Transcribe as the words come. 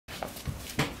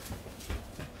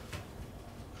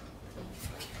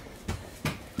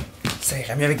Ça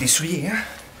irait mieux avec des souliers, hein?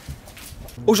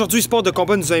 Aujourd'hui, Sport de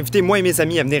combat nous a invités, moi et mes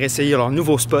amis, à venir essayer leur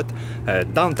nouveau spot,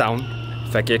 downtown.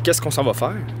 Fait que, qu'est-ce qu'on s'en va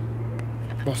faire?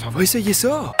 Bon, on va essayer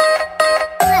ça!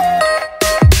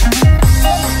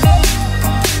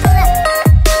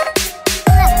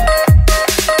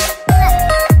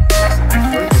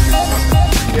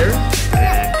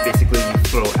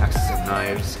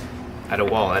 At a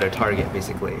wall, at a target,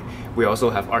 basically. We also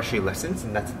have archery lessons,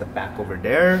 and that's at the back over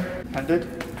there. Handed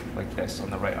like this on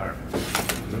the right arm.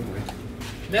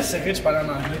 Là, c'est vrai, tu parles en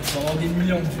anglais, tu vas avoir des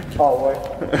millions de vues. Oh ouais.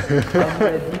 I'm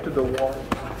ready to the wall.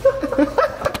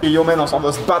 Et yo, man, on s'en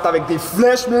va se battre avec des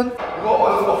flèches, man. Bon,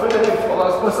 on fait des c'est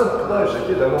pas ça de proche, ok,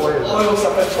 de loin. Oh non, ça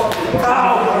fait trop.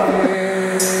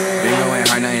 Been going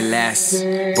hard, nothing less.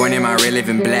 Born in my real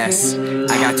living blessed.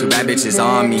 I got 2 bad bitches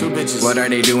on me. What are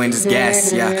they doing? Just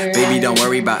guess, yeah. Baby, don't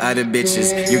worry about other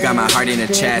bitches. You got my heart in a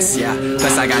chest, yeah.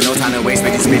 Plus, I got no time to waste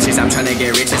with these bitches. I'm trying to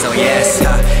get rich, so yes.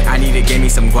 I need to get me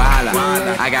some guala.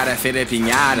 I gotta fit a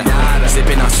piñata.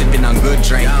 Sipping on good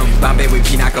drink. Bombay with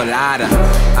pina colada.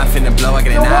 I'm finna blow a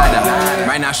granada.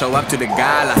 Right now, show up to the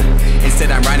gala. Instead,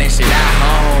 I'm running shit at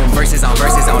home. Verses on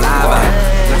lava.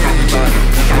 Look at me funny.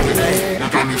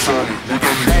 Look at me funny. Look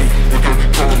at me. Look at me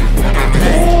funny. Look at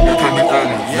me. Look at me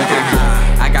funny.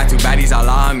 I got 2 baddies all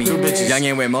on me.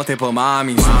 Youngin' with multiple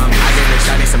mommies. I gave a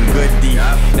shawty some good D.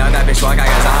 Now that bitch walk, I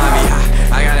got zombie.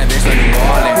 I got a bitch from New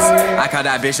Orleans. I call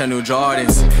that bitch a New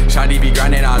Jordans. Shawty be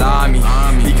grinding all on me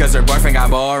because her boyfriend got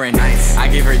boring. I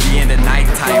give her D in the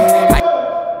nighttime.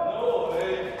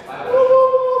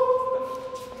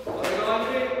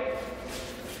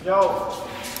 Yo!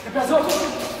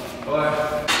 Ouais.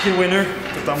 Ok, winner.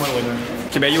 Tout le temps, moi, winner.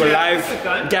 Ok, ben yo, live,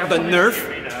 garde 9.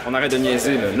 On arrête de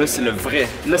niaiser, là. Là, c'est le vrai.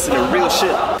 Là, c'est le real shit.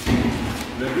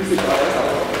 Le but, c'est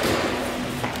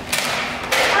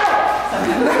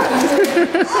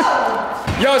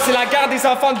Yo, c'est la garde des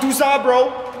enfants de 12 ans,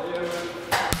 bro.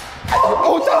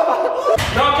 Oh,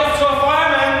 non, qu'est-ce que tu vas faire,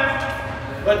 man?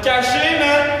 Va te cacher,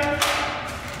 man.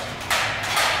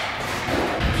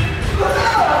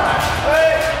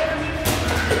 Hey!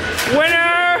 Winner!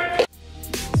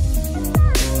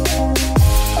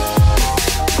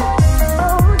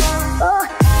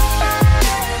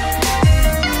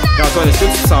 Antoine, est-ce que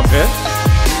tu te sens prêt?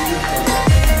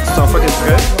 Tu te sens fucking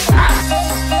prêt?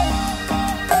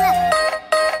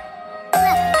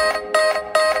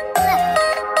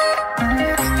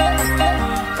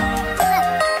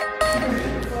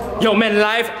 Yo, man,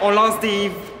 live, on lance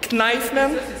des knives,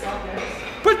 man.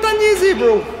 Pas le temps de niaiser,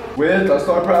 bro. Will, t'as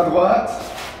un peu à droite.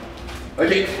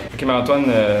 Ok. Ok, mais Antoine,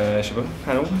 je sais pas.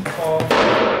 Allô? Oh.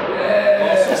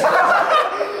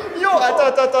 Yo, attends.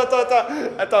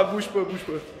 Attends, bouge pas.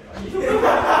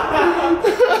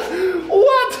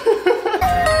 What?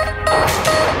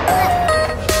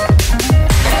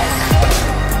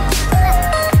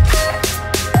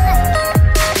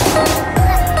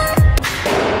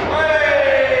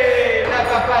 Hey!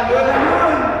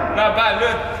 La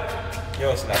ballonne! Yo,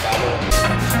 c'est la ballonne.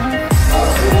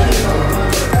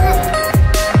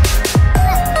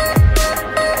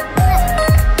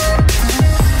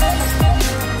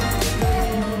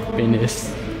 Penis.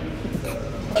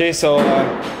 Okay, so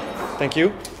thank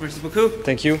you. Merci beaucoup.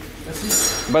 Thank you.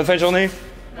 Merci. Bonne fin de journée.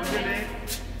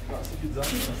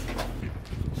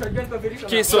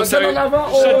 Ok, so sérieux.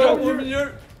 Shotgun au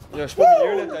milieu. Yo, je suis pas au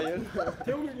milieu, là, ta gueule.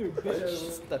 T'es au milieu. On est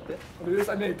juste à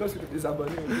êTES parce que t'es des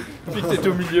abonnés. Puis que t'es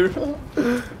au milieu.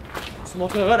 Tu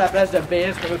montreras la place de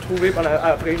BS qu'on a trouvée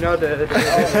après 1 heure de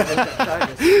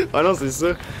Ah non, c'est ça.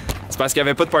 C'est parce qu'il n'y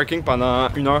avait pas de parking pendant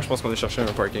 1 heure, je pense qu'on a cherché un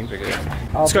parking.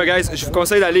 En tout cas, guys, je vous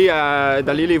conseille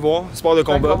d'aller les voir. Sport de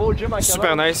combat.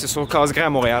 Super nice, c'est sur Casse-Grain à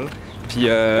Montréal. Puis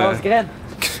Casse-Graine.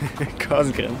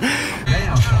 Casse-Graine.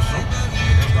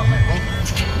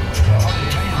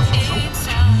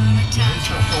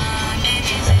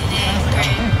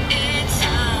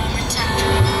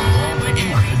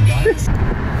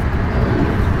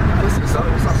 C'est ça,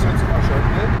 on s'en souvient du prochain.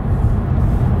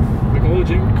 Le gros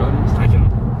gym, comme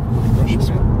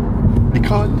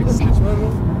L'école, t'es comme ça, là.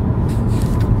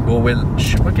 Bon, Will, je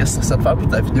sais pas qu'est-ce que ça te fait pour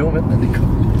ta vidéo, même, mais l'école.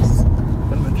 C'est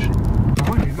pas le même shit.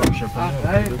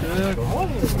 Arrête,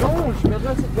 non, je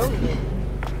mettrai cette gomme.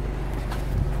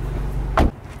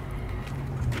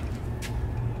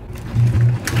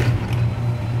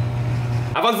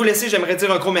 Avant de vous laisser, j'aimerais dire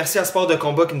un gros merci à Sport de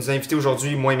combat qui nous a invités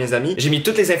aujourd'hui, moi et mes amis. J'ai mis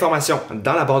toutes les informations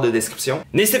dans la barre de description.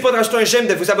 N'hésitez pas de rajouter un j'aime,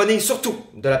 de vous abonner et surtout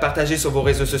de la partager sur vos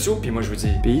réseaux sociaux. Puis moi je vous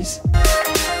dis peace.